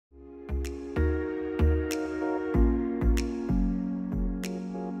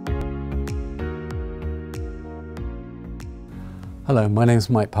Hello, my name is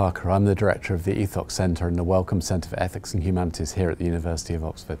Mike Parker. I'm the Director of the EACME Centre and the Wellcome Centre for Ethics and Humanities here at the University of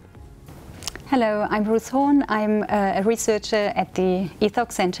Oxford. Hello, I'm Ruth Horn. I'm a researcher at the EACME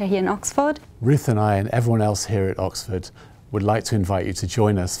Centre here in Oxford. Ruth and I and everyone else here at Oxford would like to invite you to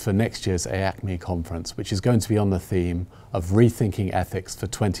join us for next year's EACME conference, which is going to be on the theme of Rethinking Ethics for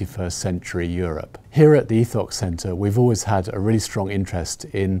 21st Century Europe. Here at the EACME Centre, we've always had a really strong interest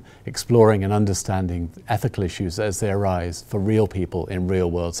in exploring and understanding ethical issues as they arise for real people in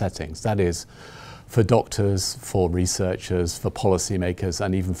real-world settings. That is, for doctors, for researchers, for policymakers,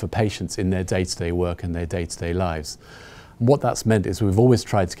 and even for patients in their day-to-day work and their day-to-day lives. And what that's meant is we've always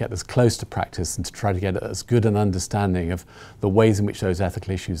tried to get as close to practice and to try to get as good an understanding of the ways in which those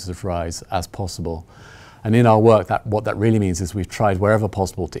ethical issues arise as possible. And in our work, what that really means is we've tried wherever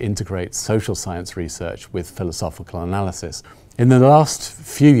possible to integrate social science research with philosophical analysis. In the last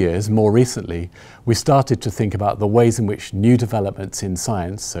few years, more recently, we started to think about the ways in which new developments in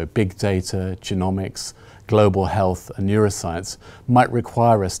science, so big data, genomics, global health and neuroscience, might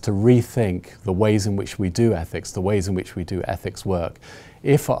require us to rethink the ways in which we do ethics, the ways in which we do ethics work,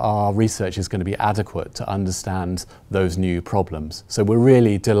 if our research is going to be adequate to understand those new problems. So we're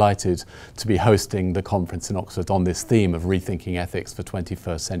really delighted to be hosting the conference in Oxford on this theme of rethinking ethics for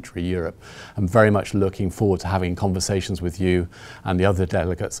 21st century Europe. I'm very much looking forward to having conversations with you and the other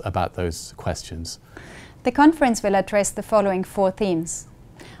delegates about those questions. The conference will address the following 4 themes.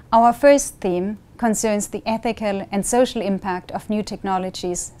 Our first theme concerns the ethical and social impact of new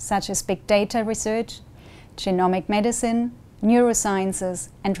technologies such as big data research, genomic medicine, neurosciences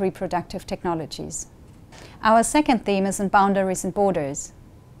and reproductive technologies. Our second theme is on boundaries and borders.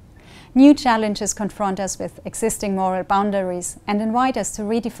 New challenges confront us with existing moral boundaries and invite us to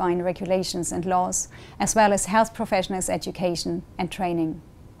redefine regulations and laws, as well as health professionals' education and training.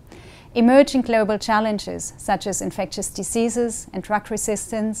 Emerging global challenges such as infectious diseases and drug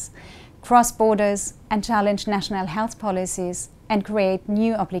resistance cross borders and challenge national health policies and create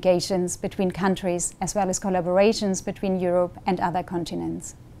new obligations between countries as well as collaborations between Europe and other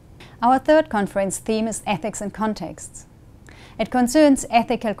continents. Our third conference theme is ethics and contexts. It concerns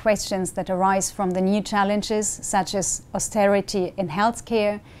ethical questions that arise from the new challenges such as austerity in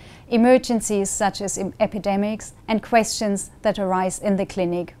healthcare, emergencies such as epidemics, and questions that arise in the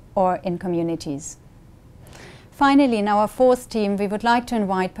clinic or in communities. Finally, in our fourth theme, we would like to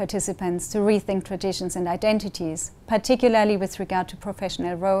invite participants to rethink traditions and identities, particularly with regard to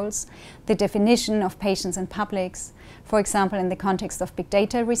professional roles, the definition of patients and publics, for example in the context of big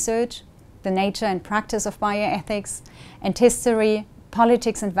data research, the nature and practice of bioethics, and history,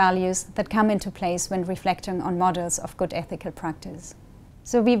 politics and values that come into place when reflecting on models of good ethical practice.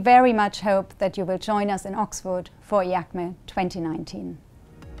 So we very much hope that you will join us in Oxford for EACME 2019.